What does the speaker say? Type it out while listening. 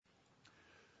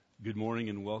Good morning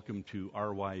and welcome to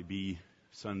RYB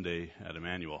Sunday at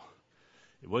Emmanuel.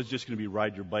 It was just going to be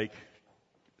Ride Your Bike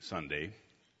Sunday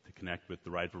to connect with the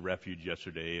Ride for Refuge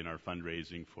yesterday and our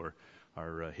fundraising for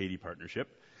our Haiti partnership.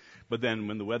 But then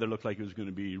when the weather looked like it was going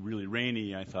to be really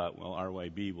rainy, I thought, well,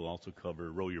 RYB will also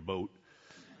cover Row Your Boat.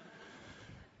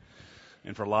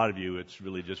 And for a lot of you, it's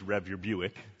really just Rev Your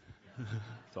Buick.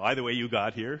 So either way you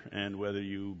got here, and whether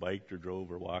you biked or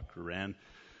drove or walked or ran,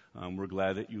 we're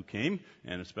glad that you came,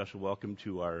 and a special welcome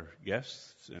to our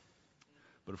guests.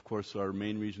 But of course, our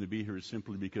main reason to be here is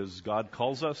simply because God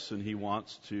calls us, and He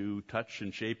wants to touch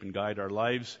and shape and guide our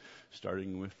lives,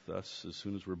 starting with us as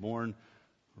soon as we're born,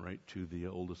 right to the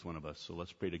oldest one of us. So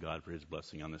let's pray to God for His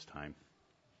blessing on this time.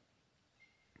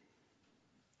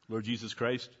 Lord Jesus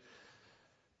Christ,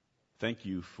 thank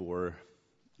you for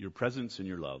your presence and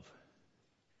your love.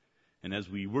 And as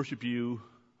we worship you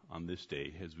on this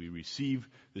day, as we receive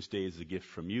this day as a gift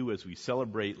from you, as we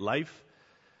celebrate life,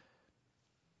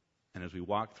 and as we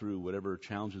walk through whatever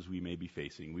challenges we may be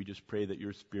facing, we just pray that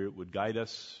your Spirit would guide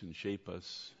us and shape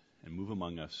us and move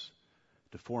among us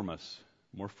to form us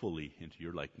more fully into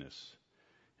your likeness.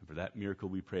 And for that miracle,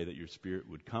 we pray that your Spirit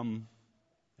would come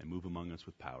and move among us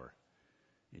with power.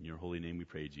 In your holy name we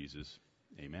pray, Jesus.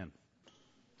 Amen.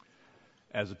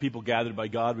 As a people gathered by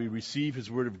God, we receive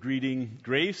His word of greeting,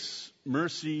 grace,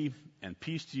 mercy, and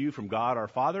peace to you from God our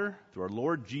Father, through our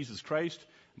Lord Jesus Christ,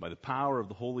 and by the power of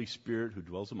the Holy Spirit who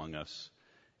dwells among us.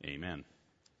 Amen.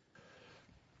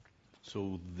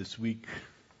 So this week,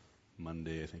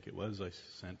 Monday I think it was, we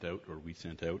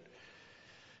sent out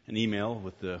an email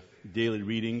with the daily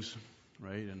readings,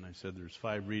 right? And I said there's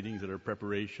 5 readings that are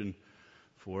preparation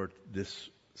for this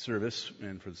service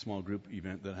and for the small group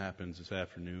event that happens this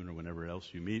afternoon or whenever else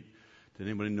you meet. Did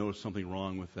anybody notice something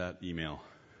wrong with that email?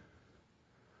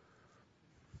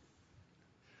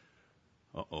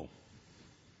 Uh-oh.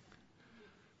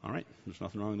 All right, there's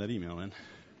nothing wrong with that email then.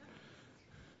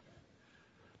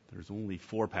 There's only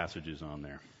 4 passages on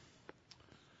there.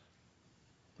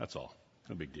 That's all.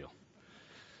 No big deal.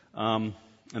 And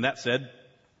that said,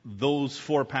 those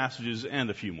 4 passages and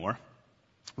a few more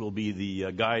will be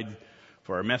the guide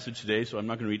for our message today, so I'm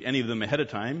not going to read any of them ahead of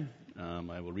time.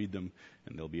 I will read them,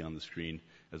 and they'll be on the screen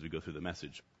as we go through the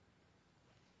message.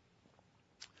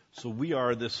 So we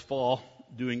are this fall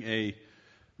doing a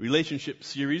relationship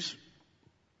series,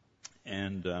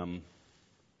 and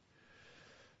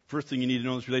first thing you need to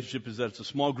know in this relationship is that it's a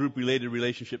small group related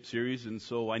relationship series, and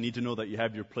so I need to know that you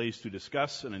have your place to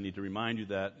discuss, and I need to remind you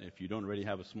that if you don't already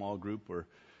have a small group or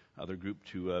other group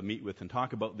to meet with and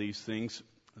talk about these things,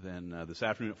 then this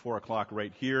afternoon at 4 o'clock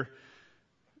right here,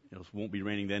 it won't be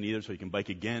raining then either, so you can bike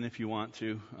again if you want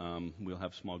to. We'll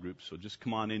have small groups, so just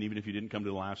come on in. Even if you didn't come to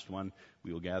the last one,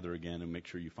 we will gather again and make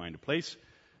sure you find a place.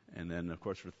 And then, of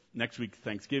course, for next week,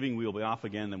 Thanksgiving, we will be off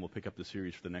again, then we'll pick up the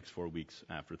series for the next 4 weeks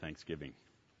after Thanksgiving.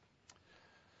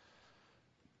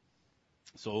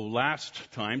 So last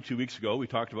time, 2 weeks ago, we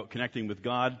talked about connecting with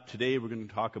God. Today we're going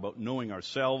to talk about knowing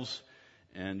ourselves.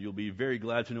 And you'll be very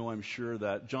glad to know, I'm sure,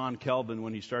 that John Calvin,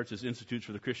 when he starts his Institutes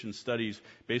for the Christian Studies,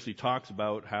 basically talks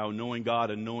about how knowing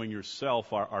God and knowing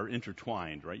yourself are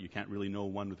intertwined, right? You can't really know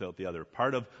one without the other.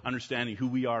 Part of understanding who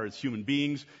we are as human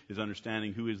beings is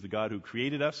understanding who is the God who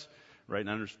created us, right?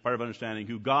 And part of understanding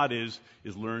who God is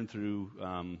learned through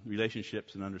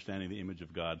relationships and understanding the image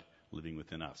of God living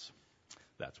within us.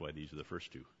 That's why these are the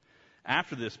first 2.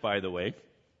 After this, by the way,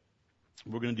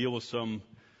 we're going to deal with some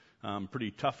pretty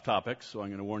tough topics, so I'm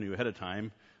going to warn you ahead of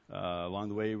time. Along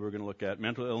the way, we're going to look at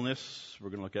mental illness.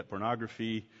 We're going to look at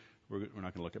pornography. We're not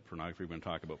going to look at pornography. We're going to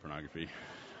talk about pornography.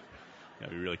 Got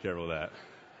to be really careful with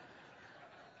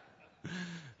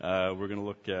that. We're going to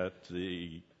look at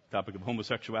the topic of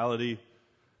homosexuality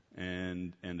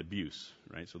and much,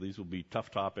 right? So these will be tough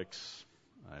topics.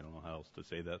 I don't know how else to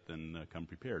say that than come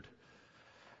prepared.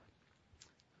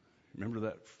 Remember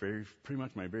that pretty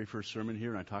much my very first sermon here,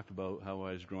 and I talked about how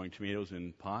I was growing tomatoes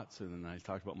in pots, and then I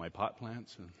talked about my pot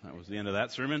plants, and that was the end of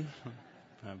that sermon.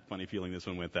 I have a funny feeling this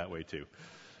one went that way too.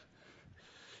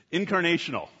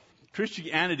 Incarnational.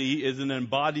 Christianity is an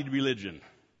embodied religion.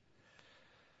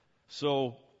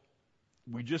 So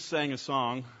we just sang a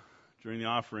song during the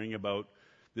offering about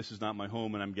this is not my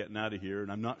home and I'm getting out of here, and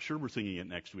I'm not sure we're singing it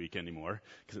next week anymore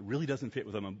because it really doesn't fit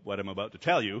with what I'm about to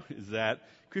tell you, is that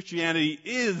Christianity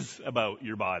is about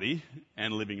your body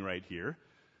and living right here,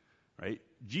 right?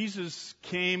 Jesus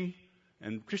came,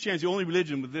 and Christianity is the only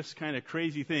religion with this kind of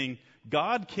crazy thing.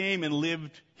 God came and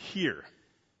lived here,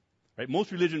 right?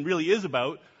 Most religion really is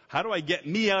about how do I get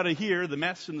me out of here, the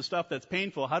mess and the stuff that's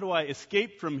painful, how do I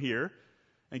escape from here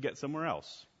and get somewhere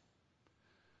else,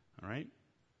 all right?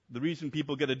 the reason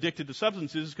people get addicted to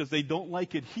substances is because they don't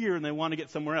like it here and they want to get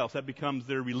somewhere else. That becomes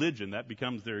their religion. That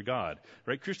becomes their God.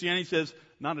 Right? Christianity says,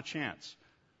 not a chance.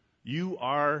 You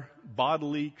are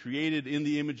bodily created in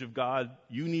the image of God.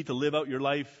 You need to live out your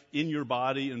life in your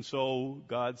body. And so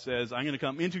God says, I'm going to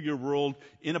come into your world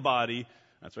in a body.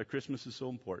 That's why Christmas is so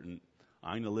important.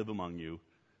 I'm going to live among you.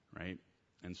 Right?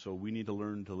 And so we need to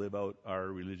learn to live out our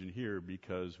religion here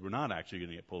because we're not actually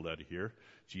going to get pulled out of here.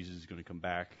 Jesus is going to come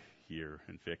back here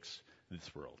and fix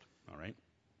this world. All right?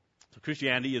 So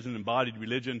Christianity is an embodied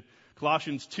religion.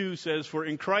 Colossians 2 says, for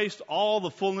in Christ all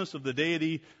the fullness of the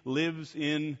deity lives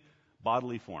in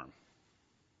bodily form.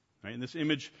 Right? In this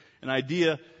image, an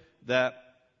idea that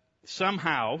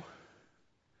somehow,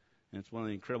 and it's one of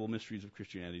the incredible mysteries of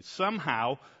Christianity,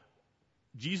 somehow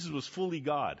Jesus was fully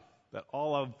God. That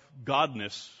all of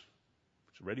godness,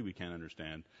 which already we can't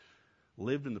understand,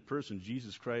 lived in the person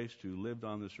Jesus Christ, who lived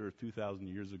on this earth 2,000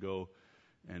 years ago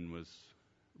and was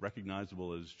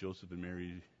recognizable as Joseph and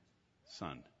Mary's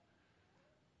son.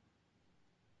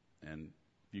 And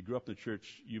if you grew up in the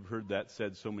church, you've heard that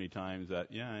said so many times that,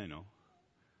 yeah, I know.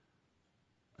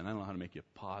 And I don't know how to make you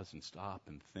pause and stop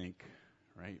and think,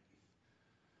 right?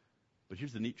 But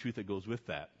here's the neat truth that goes with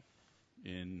that.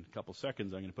 In a couple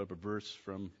seconds, I'm going to put up a verse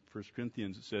from 1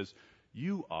 Corinthians. It says,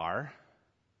 we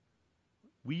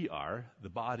are the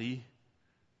body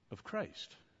of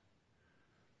Christ.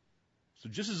 So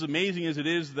just as amazing as it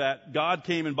is that God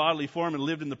came in bodily form and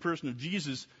lived in the person of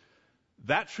Jesus,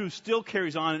 that truth still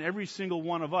carries on in every single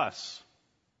one of us.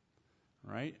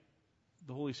 Right?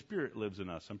 The Holy Spirit lives in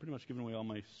us. I'm pretty much giving away all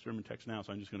my sermon texts now,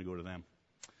 so I'm just going to go to them.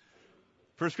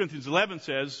 1 Corinthians 11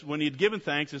 says, when he had given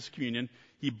thanks as communion,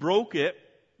 he broke it,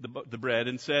 the bread,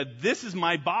 and said, this is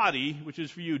my body, which is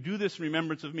for you. Do this in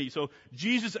remembrance of me. So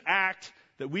Jesus' act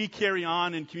that we carry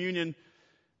on in communion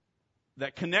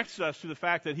that connects us to the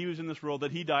fact that he was in this world,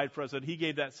 that he died for us, that he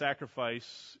gave that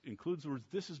sacrifice, includes the words,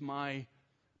 this is my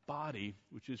body,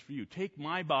 which is for you. Take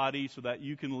my body so that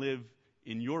you can live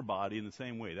in your body in the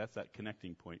same way. That's that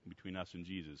connecting point between us and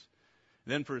Jesus.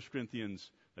 And then 1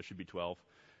 Corinthians, that should be 12.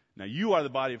 Now you are the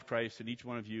body of Christ, and each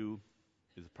one of you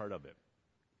is a part of it.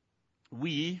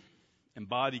 We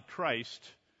embody Christ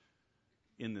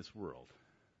in this world.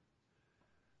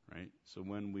 Right? So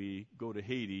when we go to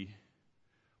Haiti,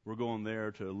 we're going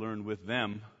there to learn with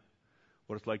them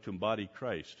what it's like to embody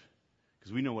Christ.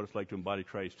 Because we know what it's like to embody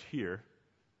Christ here.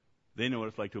 They know what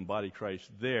it's like to embody Christ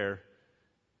there.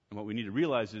 And what we need to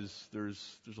realize is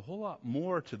there's a whole lot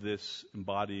more to this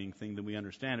embodying thing than we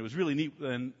understand. It was really neat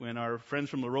when our friends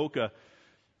from La Roca,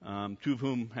 two of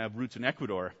whom have roots in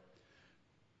Ecuador,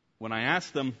 when I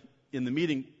asked them in the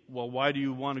meeting, well, why do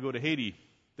you want to go to Haiti?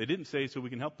 They didn't say so we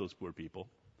can help those poor people.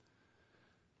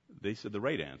 They said the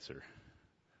right answer.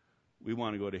 We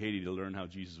want to go to Haiti to learn how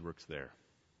Jesus works there.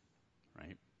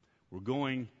 Right? We're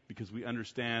going because we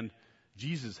understand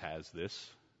Jesus has this,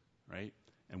 right?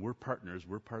 And we're partners.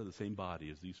 We're part of the same body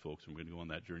as these folks, and we're going to go on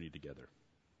that journey together.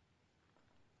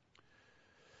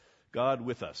 God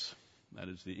with us. That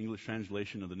is the English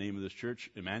translation of the name of this church,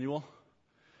 Emmanuel.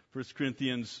 1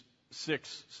 Corinthians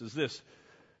 6 says this,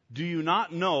 do you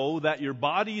not know that your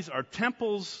bodies are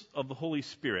temples of the Holy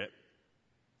Spirit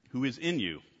who is in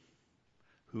you,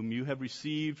 whom you have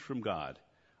received from God?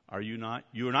 You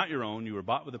are not your own. You were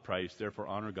bought with a price. Therefore,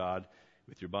 honor God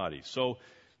with your bodies. So,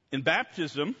 in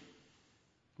baptism,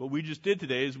 what we just did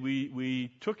today is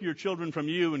we took your children from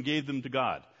you and gave them to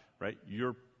God. Right?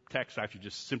 Your text actually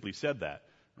just simply said that.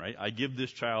 Right? I give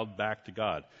this child back to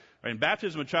God. Right? In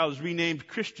baptism, a child is renamed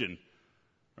Christian.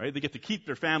 Right? They get to keep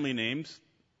their family names.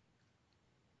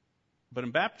 But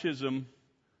in baptism,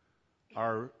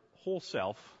 our whole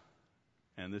self,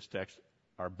 and this text,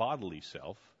 our bodily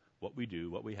self, what we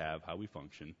do, what we have, how we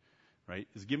function, right,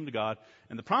 is given to God.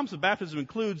 And the promise of baptism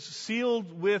includes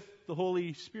sealed with the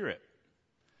Holy Spirit.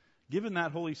 Given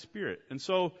that Holy Spirit. And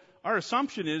so our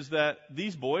assumption is that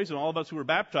these boys and all of us who were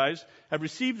baptized have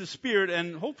received the Spirit,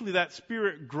 and hopefully that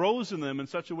Spirit grows in them in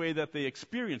such a way that they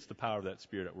experience the power of that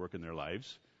Spirit at work in their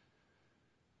lives.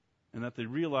 And that they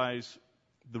realize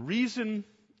the reason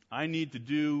I need to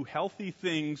do healthy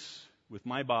things with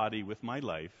my body, with my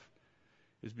life,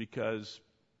 is because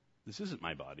this isn't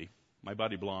my body. My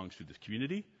body belongs to this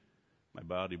community. My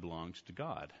body belongs to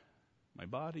God. My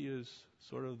body is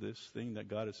sort of this thing that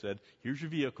God has said, here's your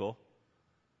vehicle.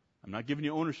 I'm not giving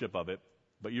you ownership of it,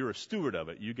 but you're a steward of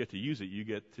it. You get to use it. You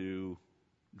get to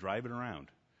drive it around,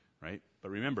 right?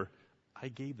 But remember, I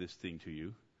gave this thing to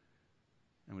you.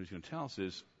 And what he's going to tell us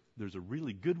is there's a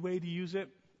really good way to use it,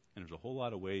 and there's a whole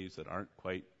lot of ways that aren't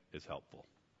quite as helpful.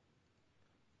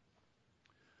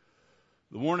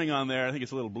 The warning on there, I think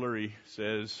it's a little blurry,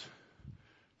 says,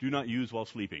 do not use while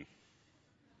sleeping.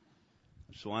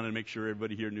 Just wanted to make sure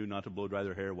everybody here knew not to blow dry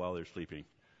their hair while they're sleeping.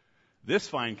 This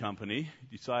fine company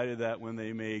decided that when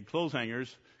they made clothes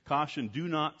hangers, caution, do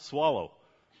not swallow.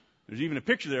 There's even a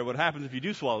picture there of what happens if you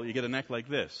do swallow. You get a neck like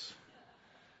this.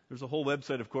 There's a whole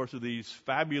website, of course, of these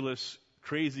fabulous,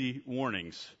 crazy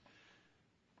warnings,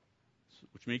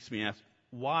 which makes me ask,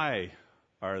 why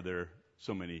are there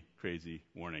so many crazy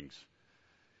warnings?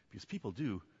 Because people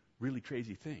do really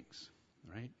crazy things,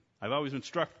 right? I've always been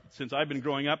struck, since I've been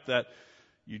growing up, that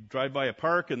you drive by a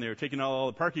park and they're taking all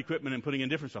the park equipment and putting in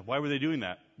different stuff. Why were they doing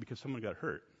that? Because someone got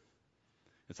hurt.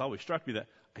 It's always struck me that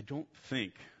I don't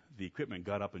think the equipment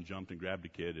got up and jumped and grabbed a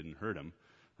kid and hurt him,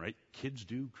 right? Kids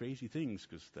do crazy things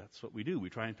because that's what we do. We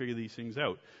try and figure these things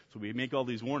out. So we make all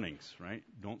these warnings, right?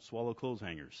 Don't swallow clothes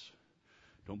hangers.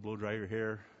 Don't blow dry your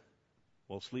hair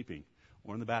while sleeping,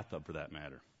 or in the bathtub for that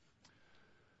matter.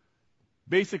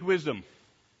 Basic wisdom.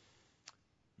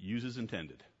 Use as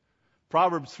intended.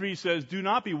 Proverbs 3 says, do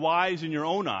not be wise in your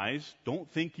own eyes.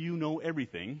 Don't think you know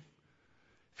everything.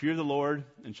 Fear the Lord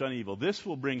and shun evil. This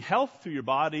will bring health to your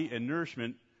body and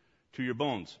nourishment to your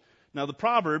bones. Now, the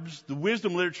Proverbs, the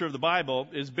wisdom literature of the Bible,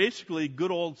 is basically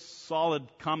good old solid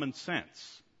common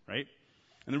sense, right?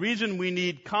 And the reason we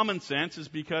need common sense is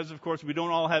because, of course, we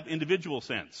don't all have individual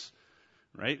sense,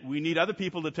 right? We need other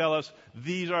people to tell us,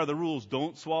 these are the rules.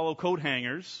 Don't swallow coat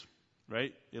hangers,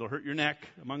 right? It'll hurt your neck,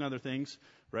 among other things,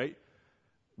 right?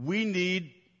 We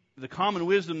need the common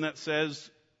wisdom that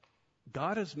says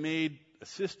God has made a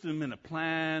system and a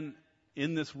plan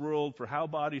in this world for how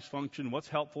bodies function, what's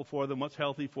helpful for them, what's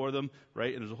healthy for them,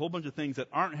 right? And there's a whole bunch of things that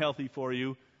aren't healthy for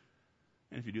you.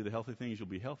 And if you do the healthy things, you'll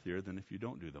be healthier than if you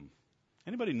don't do them.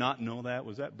 Anybody not know that?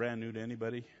 Was that brand new to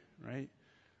anybody, right?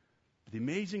 But the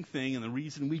amazing thing and the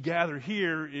reason we gather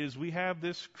here is we have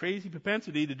this crazy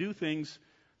propensity to do things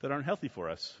that aren't healthy for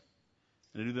us,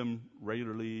 and to do them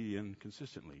regularly and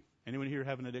consistently. Anyone here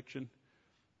have an addiction?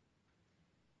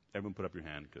 Everyone put up your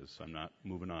hand, because I'm not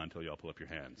moving on until you all pull up your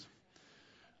hands.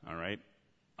 All right?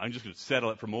 I'm just going to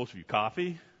settle it for most of you.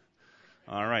 Coffee?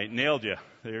 All right, nailed you.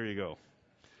 There you go.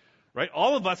 Right?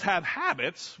 All of us have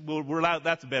habits. We're allowed,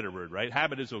 that's a better word, right?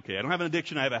 Habit is okay. I don't have an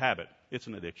addiction, I have a habit. It's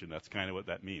an addiction. That's kind of what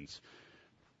that means.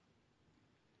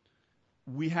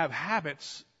 We have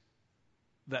habits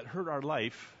that hurt our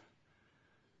life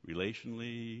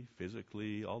relationally,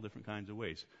 physically, all different kinds of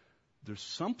ways. There's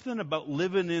something about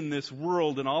living in this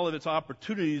world and all of its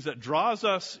opportunities that draws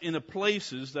us into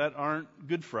places that aren't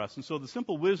good for us. And so the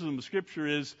simple wisdom of Scripture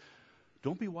is,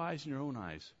 don't be wise in your own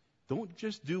eyes. Don't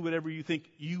just do whatever you think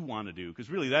you want to do, because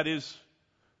really that's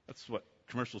what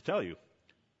commercials tell you.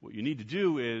 What you need to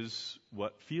do is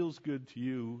what feels good to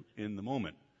you in the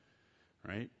moment,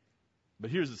 right?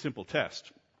 But here's the simple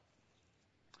test.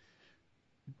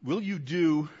 Will you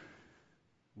do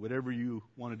whatever you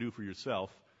want to do for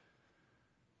yourself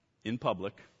in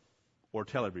public, or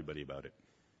tell everybody about it?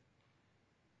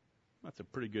 That's a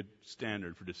pretty good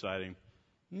standard for deciding,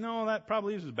 no, that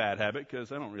probably is a bad habit,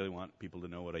 because I don't really want people to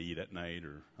know what I eat at night,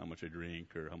 or how much I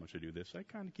drink, or how much I do this. I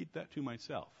kind of keep that to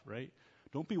myself, right?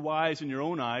 Don't be wise in your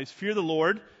own eyes. Fear the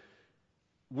Lord.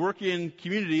 Work in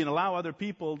community and allow other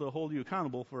people to hold you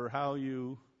accountable for how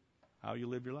you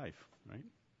live your life, right?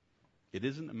 It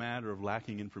isn't a matter of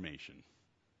lacking information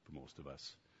for most of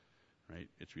us, right?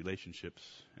 It's relationships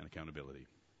and accountability.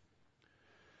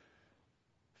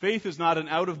 Faith is not an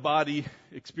out-of-body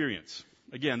experience.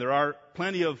 Again, there are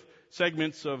plenty of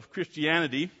segments of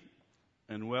Christianity,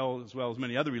 and as well as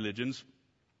many other religions,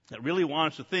 that really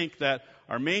want us to think that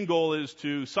our main goal is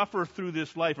to suffer through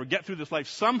this life or get through this life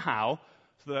somehow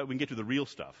so that we can get to the real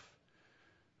stuff,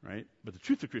 right? But the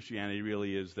truth of Christianity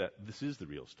really is that this is the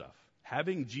real stuff.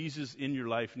 Having Jesus in your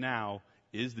life now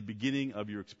is the beginning of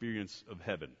your experience of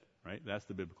heaven, right? That's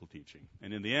the biblical teaching.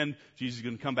 And in the end, Jesus is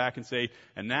going to come back and say,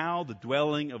 and now the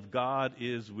dwelling of God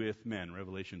is with men.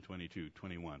 Revelation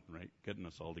 22:21, right? Getting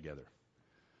us all together.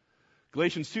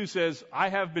 Galatians 2 says, I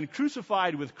have been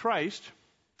crucified with Christ,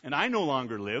 and I no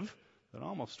longer live. That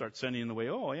almost starts sending in the way,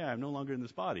 oh yeah, I'm no longer in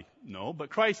this body. No, but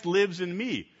Christ lives in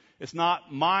me. It's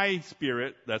not my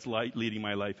spirit that's leading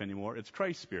my life anymore. It's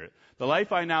Christ's spirit. The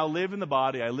life I now live in the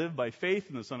body, I live by faith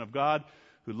in the Son of God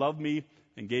who loved me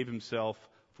and gave himself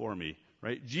for me.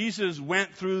 Right? Jesus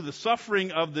went through the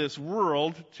suffering of this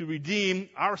world to redeem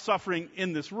our suffering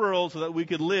in this world so that we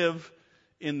could live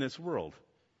in this world.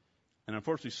 And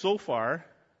unfortunately, so far,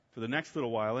 for the next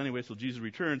little while anyway, till Jesus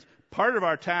returns, part of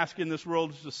our task in this world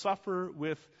is to suffer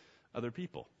with other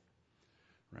people.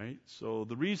 Right? So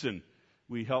the reason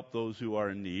we help those who are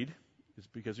in need is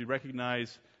because we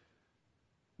recognize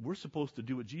we're supposed to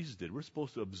do what Jesus did. We're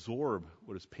supposed to absorb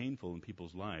what is painful in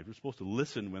people's lives. We're supposed to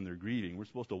listen when they're grieving. We're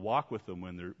supposed to walk with them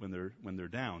when they're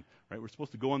down. Right? We're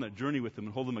supposed to go on that journey with them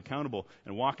and hold them accountable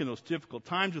and walk in those difficult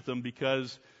times with them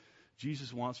because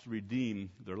Jesus wants to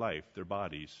redeem their life, their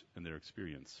bodies, and their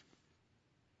experience.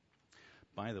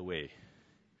 By the way,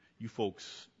 you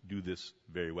folks do this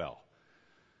very well.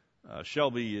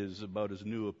 Shelby is about as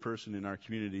new a person in our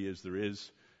community as there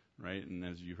is. Right, and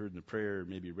as you heard in the prayer,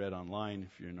 maybe read online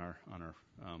if you're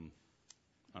on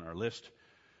our list,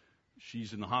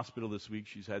 she's in the hospital this week.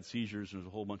 She's had seizures, and there's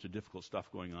a whole bunch of difficult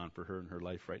stuff going on for her in her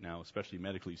life right now, especially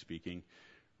medically speaking.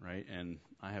 Right, and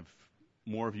I have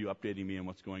more of you updating me on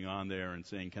what's going on there and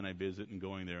saying, "Can I visit?" and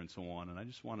going there and so on. And I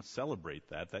just want to celebrate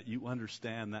that you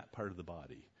understand that part of the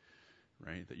body,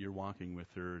 right? That you're walking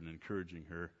with her and encouraging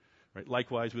her. Right.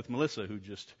 Likewise with Melissa, who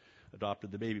just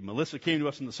adopted the baby. Melissa came to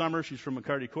us in the summer. She's from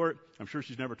McCarty Court. I'm sure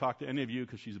she's never talked to any of you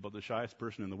because she's about the shyest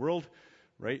person in the world,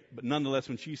 right? But nonetheless,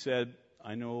 when she said,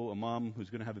 "I know a mom who's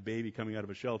going to have a baby coming out of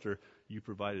a shelter," you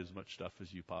provided as much stuff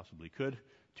as you possibly could.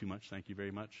 Too much, thank you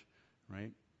very much,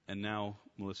 right? And now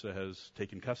Melissa has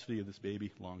taken custody of this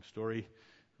baby. Long story,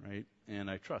 right?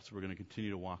 And I trust we're going to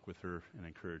continue to walk with her and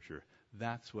encourage her.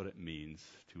 That's what it means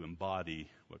to embody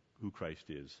who Christ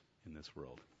is in this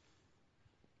world.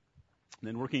 And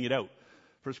then working it out.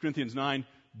 1 Corinthians 9,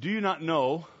 do you not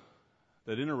know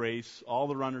that in a race all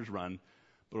the runners run,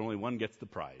 but only one gets the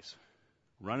prize?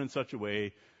 Run in such a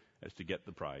way as to get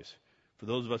the prize. For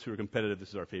those of us who are competitive, this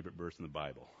is our favorite verse in the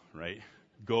Bible, right?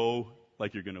 Go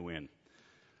like you're going to win.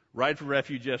 Ride for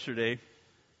Refuge yesterday,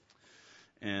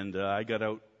 and I got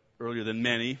out earlier than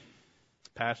many,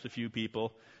 passed a few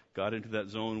people, got into that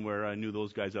zone where I knew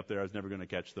those guys up there, I was never going to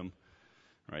catch them.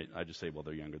 Right? I just say, well,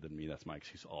 they're younger than me. That's my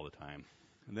excuse all the time.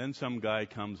 And then some guy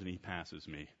comes and he passes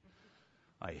me.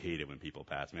 I hate it when people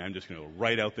pass me. I'm just going to go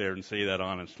right out there and say that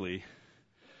honestly.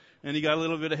 And he got a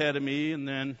little bit ahead of me, and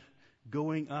then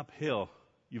going uphill.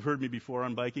 You've heard me before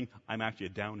on biking. I'm actually a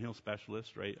downhill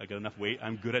specialist, right? I got enough weight.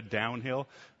 I'm good at downhill,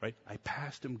 right? I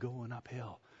passed him going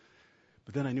uphill.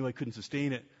 But then I knew I couldn't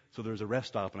sustain it, so there was a rest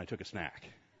stop, and I took a snack.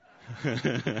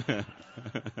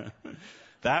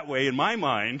 That way, in my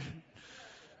mind.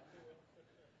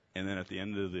 And then at the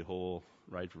end of the whole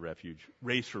race for refuge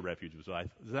is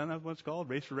that not what it's called?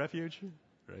 Race for refuge?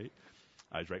 Right?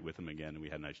 I was right with him again, and we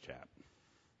had a nice chat.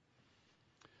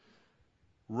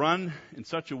 Run in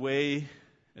such a way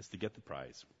as to get the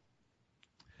prize.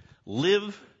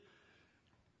 Live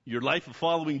your life of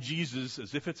following Jesus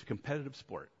as if it's a competitive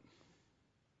sport.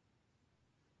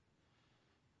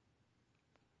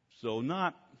 So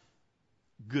not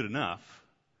good enough,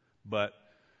 but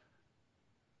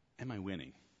am I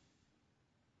winning?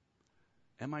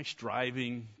 Am I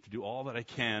striving to do all that I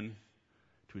can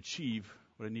to achieve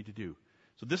what I need to do?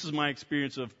 So this is my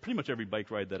experience of pretty much every bike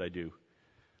ride that I do.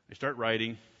 I start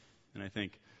riding, and I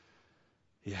think,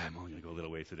 yeah, I'm only going to go a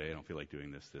little way today. I don't feel like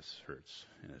doing this. This hurts,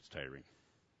 and it's tiring.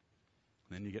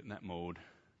 And then you get in that mode.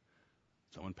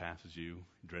 Someone passes you,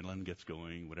 adrenaline gets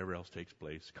going, whatever else takes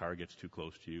place, car gets too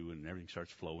close to you, and everything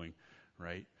starts flowing,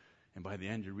 right? And by the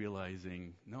end, you're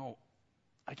realizing, no,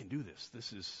 I can do this.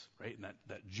 This is, right? And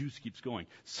that juice keeps going.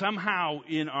 Somehow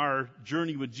in our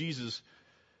journey with Jesus,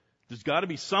 there's got to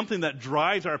be something that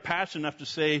drives our passion enough to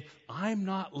say, I'm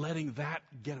not letting that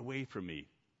get away from me.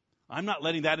 I'm not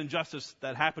letting that injustice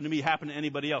that happened to me happen to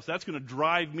anybody else. That's going to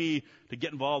drive me to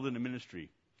get involved in the ministry,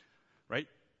 right?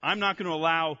 I'm not going to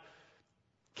allow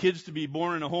kids to be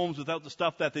born into homes without the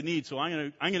stuff that they need. So I'm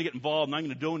going to get involved, and I'm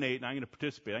going to donate, and I'm going to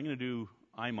participate. I'm going to do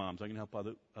iMoms. I'm going to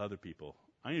help other people.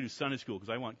 I'm going to do Sunday school because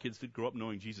I want kids to grow up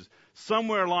knowing Jesus.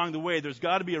 Somewhere along the way, there's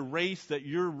got to be a race that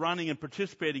you're running and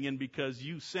participating in because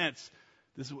you sense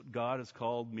this is what God has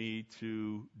called me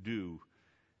to do,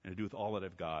 and to do with all that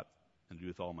I've got, and to do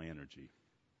with all my energy.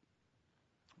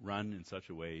 Run in such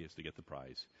a way as to get the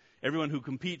prize. Everyone who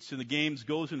competes in the games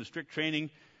goes into strict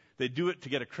training. They do it to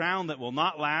get a crown that will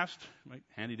not last, right?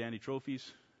 Handy-dandy trophies.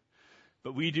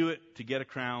 But we do it to get a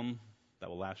crown that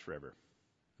will last forever.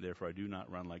 Therefore, I do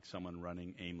not run like someone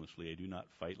running aimlessly. I do not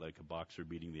fight like a boxer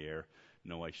beating the air.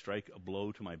 No, I strike a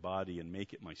blow to my body and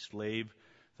make it my slave,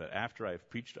 so that after I have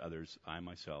preached to others, I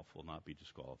myself will not be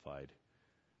disqualified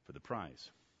for the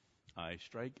prize. I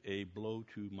strike a blow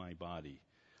to my body.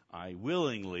 I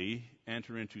willingly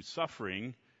enter into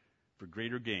suffering for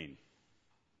greater gain.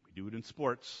 We do it in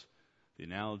sports. The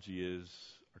analogy is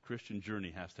our Christian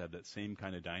journey has to have that same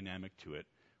kind of dynamic to it.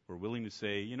 We're willing to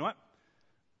say, you know what?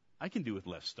 I can do with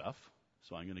less stuff,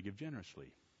 so I'm going to give generously.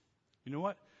 You know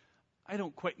what? I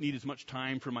don't quite need as much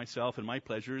time for myself and my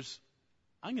pleasures.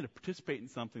 I'm going to participate in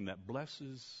something that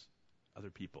blesses other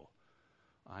people.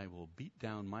 I will beat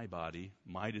down my body,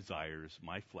 my desires,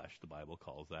 my flesh, the Bible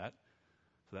calls that,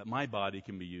 so that my body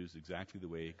can be used exactly the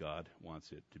way God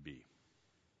wants it to be.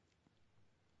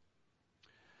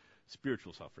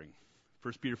 Spiritual suffering.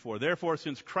 1 Peter 4, therefore,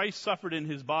 since Christ suffered in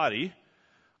his body,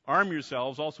 arm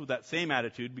yourselves also with that same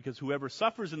attitude, because whoever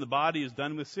suffers in the body is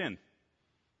done with sin.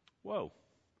 Whoa.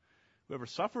 Whoever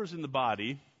suffers in the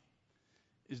body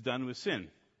is done with sin.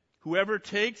 Whoever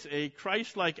takes a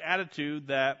Christ-like attitude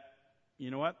that,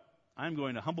 you know what, I'm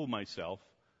going to humble myself,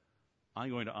 I'm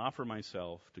going to offer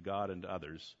myself to God and to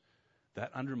others,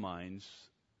 that undermines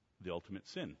the ultimate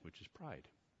sin, which is pride.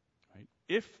 Right?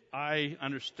 If I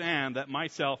understand that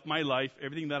myself, my life,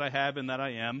 everything that I have and that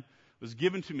I am was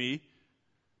given to me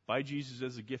by Jesus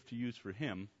as a gift to use for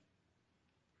him,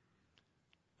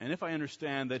 and if I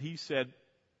understand that he said,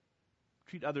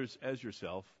 treat others as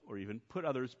yourself, or even put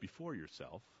others before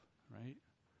yourself, right,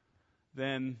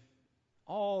 then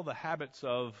all the habits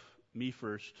of me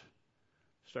first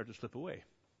start to slip away.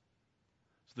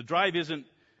 So the drive isn't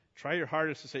try your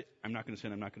hardest to say, I'm not going to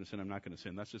sin, I'm not going to sin, I'm not going to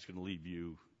sin. That's just going to leave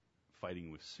you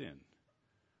fighting with sin.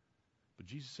 But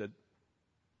Jesus said,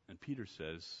 and Peter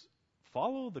says,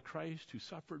 follow the Christ who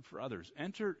suffered for others.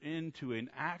 Enter into an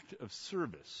act of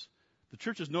service. The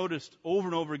church has noticed over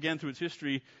and over again through its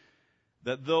history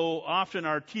that though often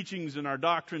our teachings and our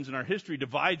doctrines and our history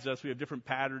divides us, we have different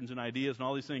patterns and ideas and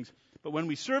all these things, but when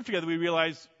we serve together, we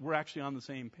realize we're actually on the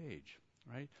same page,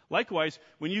 right? Likewise,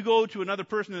 when you go to another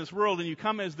person in this world and you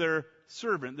come as their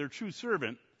servant, their true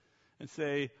servant, and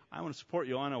say, I want to support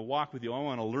you, I want to walk with you, I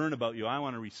want to learn about you, I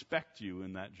want to respect you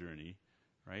in that journey,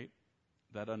 right?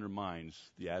 That undermines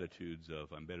the attitudes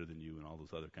of I'm better than you and all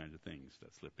those other kinds of things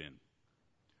that slip in.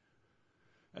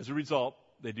 As a result,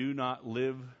 they do not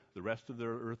live the rest of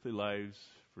their earthly lives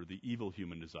for the evil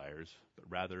human desires, but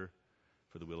rather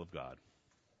for the will of God.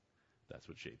 That's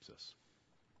what shapes us.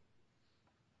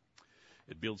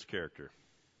 It builds character.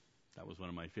 That was one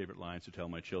of my favorite lines to tell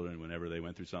my children whenever they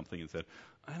went through something and said,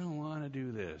 I don't want to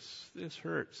do this. This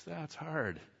hurts. That's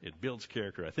hard. It builds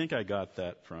character. I think I got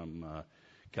that from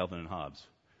Calvin and Hobbes.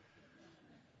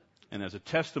 And as a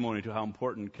testimony to how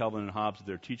important Calvin and Hobbes,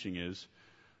 their teaching is,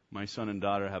 my son and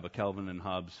daughter have a Calvin and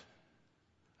Hobbes,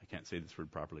 I can't say this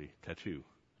word properly, tattoo.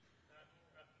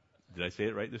 Did I say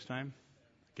it right this time?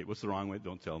 Okay, what's the wrong way?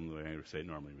 Don't tell them the way I say it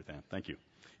normally with that. Thank you.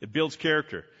 It builds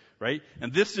character, right?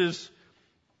 And this is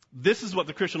what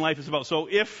the Christian life is about. So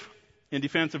if, in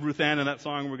defense of Ruth Ann and that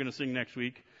song we're going to sing next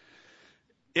week,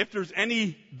 if there's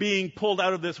any being pulled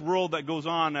out of this world that goes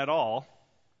on at all,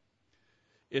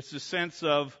 it's the sense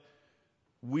of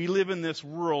we live in this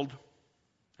world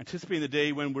anticipating the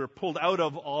day when we're pulled out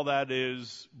of all that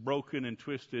is broken and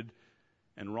twisted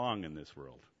and wrong in this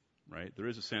world, right? There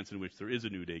is a sense in which there is a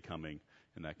new day coming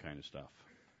and that kind of stuff.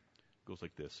 It goes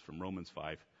like this from Romans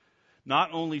 5.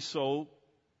 Not only so,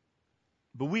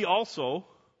 but we also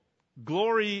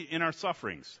glory in our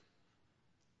sufferings.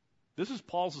 This is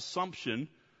Paul's assumption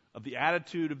of the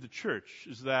attitude of the church,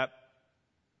 is that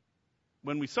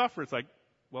when we suffer, it's like,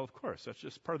 well, of course, that's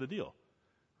just part of the deal,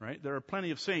 right? There are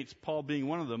plenty of saints, Paul being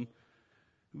one of them,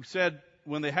 who said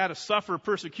when they had to suffer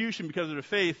persecution because of their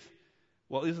faith,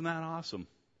 well, isn't that awesome?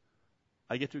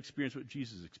 I get to experience what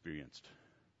Jesus experienced.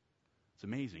 It's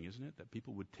amazing, isn't it, that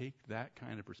people would take that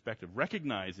kind of perspective,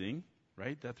 recognizing,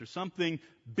 right, that there's something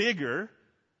bigger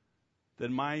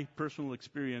than my personal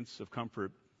experience of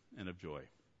comfort and of joy.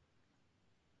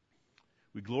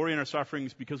 We glory in our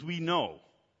sufferings because we know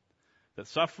that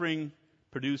suffering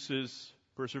produces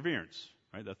perseverance,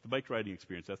 right? That's the bike riding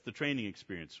experience. That's the training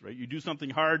experience, right? You do something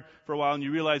hard for a while and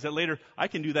you realize that later, I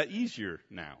can do that easier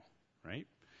now, right?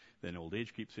 Then old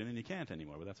age creeps in and you can't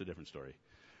anymore, but that's a different story.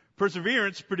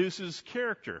 Perseverance produces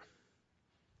character.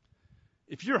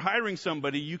 If you're hiring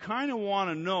somebody, you kind of want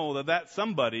to know that that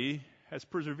somebody has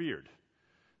persevered,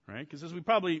 right? Because as we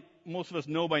probably, most of us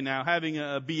know by now, having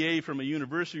a BA from a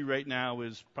university right now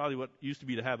is probably what used to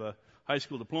be to have a high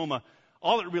school diploma.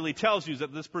 All it really tells you is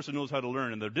that this person knows how to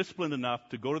learn, and they're disciplined enough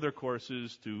to go to their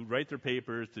courses, to write their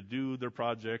papers, to do their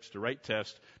projects, to write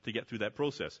tests, to get through that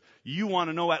process. You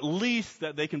want to know at least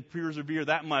that they can persevere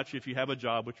that much if you have a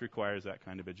job which requires that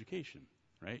kind of education,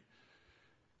 right?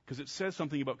 Because it says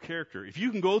something about character. If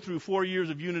you can go through 4 years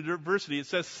of university, it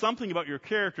says something about your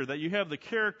character, that you have the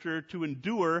character to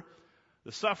endure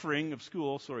the suffering of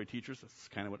school. Sorry, teachers, that's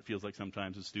kind of what it feels like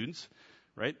sometimes as students,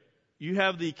 right? You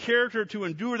have the character to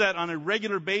endure that on a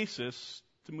regular basis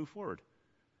to move forward.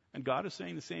 And God is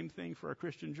saying the same thing for our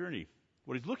Christian journey.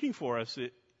 What He's looking for us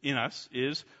in us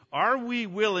is, are we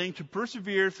willing to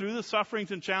persevere through the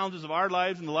sufferings and challenges of our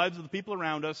lives and the lives of the people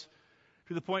around us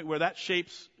to the point where that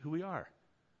shapes who we are?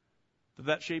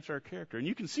 that shapes our character. And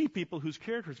you can see people whose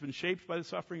character has been shaped by the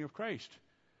suffering of Christ.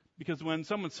 Because when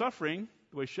someone's suffering,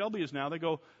 the way Shelby is now, they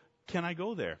go, can I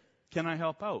go there? Can I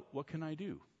help out? What can I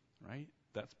do? Right?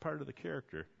 That's part of the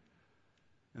character.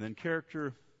 And then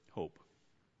character, hope.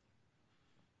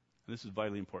 And this is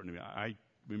vitally important to me. I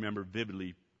remember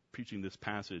vividly preaching this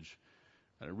passage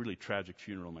at a really tragic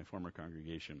funeral in my former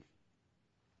congregation.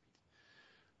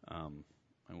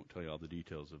 I won't tell you all the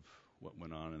details of what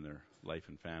went on in their life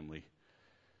and family.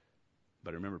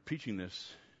 But I remember preaching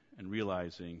this and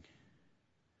realizing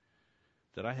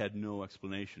that I had no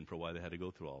explanation for why they had to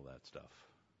go through all that stuff.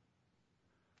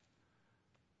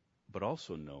 But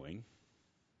also knowing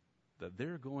that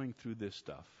they're going through this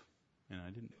stuff, and I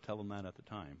didn't tell them that at the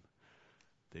time,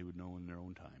 they would know in their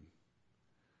own time,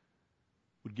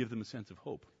 would give them a sense of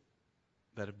hope.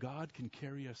 That if God can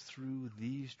carry us through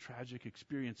these tragic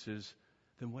experiences,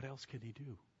 then what else can He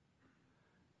do?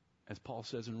 As Paul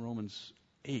says in Romans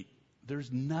 8,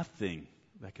 there's nothing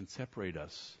that can separate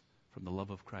us from the love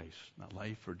of Christ. Not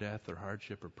life or death or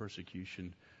hardship or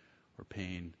persecution or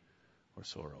pain or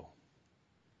sorrow.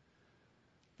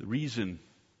 The reason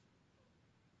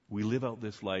we live out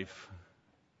this life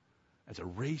as a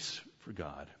race for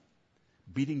God,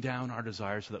 beating down our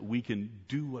desires so that we can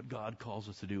do what God calls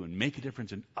us to do and make a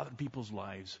difference in other people's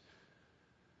lives,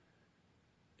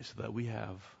 is so that we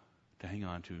have to hang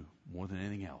on to, more than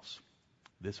anything else,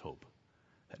 this hope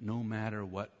that no matter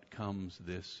what comes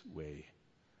this way,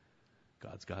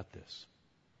 God's got this.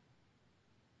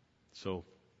 So,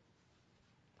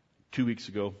 2 weeks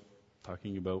ago,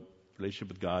 talking about relationship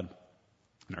with God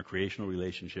and our creational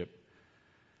relationship,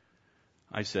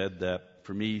 I said that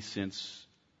for me, since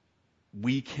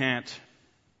we can't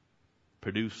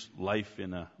produce life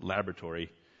in a laboratory,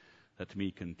 that to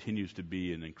me continues to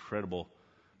be an incredible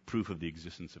proof of the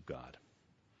existence of God.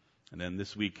 And then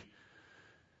this week,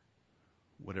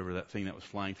 whatever that thing that was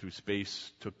flying through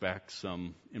space took back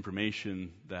some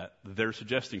information that they're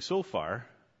suggesting so far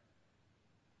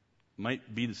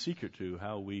might be the secret to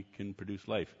how we can produce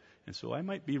life. And so I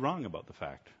might be wrong about the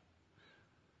fact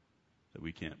that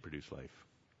we can't produce life.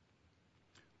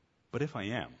 But if I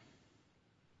am,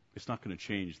 it's not going to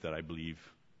change that I believe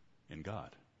in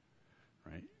God,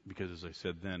 right? Because as I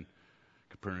said then,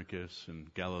 Copernicus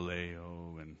and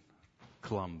Galileo and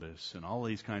Columbus and all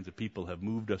these kinds of people have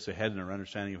moved us ahead in our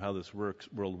understanding of how this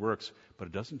world works, but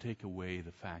it doesn't take away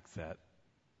the fact that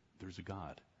there's a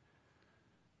God.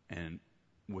 And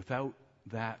without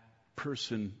that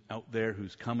person out there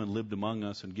who's come and lived among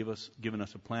us and given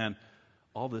us a plan,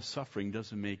 all this suffering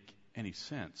doesn't make any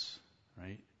sense,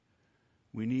 right?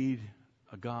 We need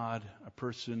a God, a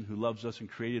person who loves us and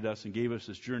created us and gave us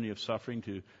this journey of suffering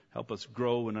to help us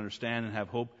grow and understand and have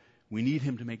hope. We need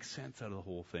Him to make sense out of the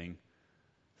whole thing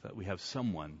so that we have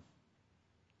someone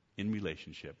in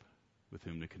relationship with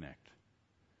whom to connect.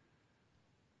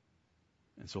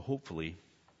 And so hopefully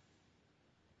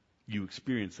you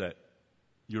experience that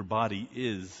your body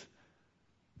is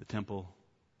the temple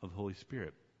of the Holy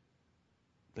Spirit.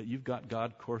 That you've got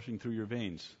God coursing through your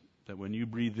veins. That when you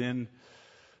breathe in,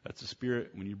 that's the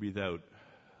Spirit. When you breathe out,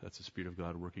 that's the Spirit of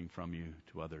God working from you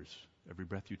to others. Every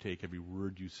breath you take, every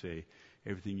word you say,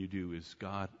 everything you do is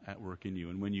God at work in you.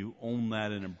 And when you own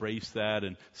that and embrace that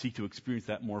and seek to experience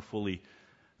that more fully,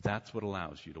 that's what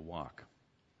allows you to walk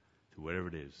to whatever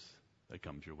it is that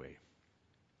comes your way.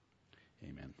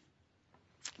 Amen.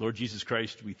 Lord Jesus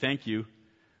Christ, we thank you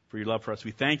for your love for us.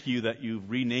 We thank you that you've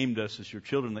renamed us as your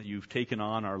children, that you've taken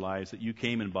on our lives, that you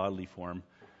came in bodily form,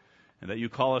 and that you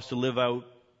call us to live out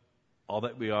all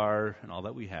that we are and all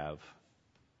that we have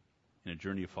in a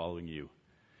journey of following you.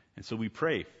 And so we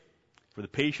pray for the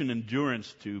patient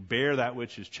endurance to bear that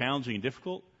which is challenging and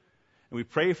difficult, and we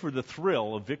pray for the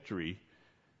thrill of victory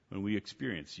when we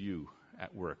experience you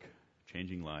at work,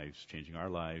 changing lives, changing our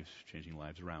lives, changing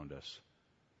lives around us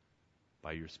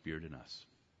by your Spirit in us.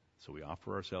 So we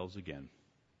offer ourselves again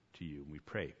to you, and we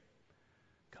pray,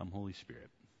 come Holy Spirit,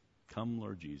 come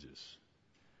Lord Jesus,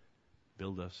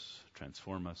 build us,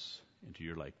 transform us into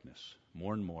your likeness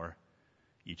more and more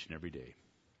each and every day.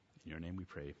 In your name we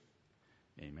pray.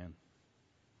 Amen.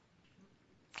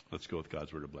 Let's go with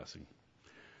God's word of blessing.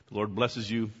 The Lord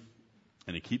blesses you,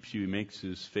 and He keeps you. He makes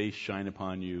His face shine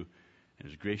upon you and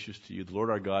is gracious to you. The Lord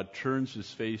our God turns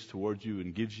His face towards you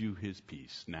and gives you His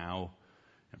peace now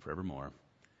and forevermore.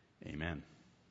 Amen.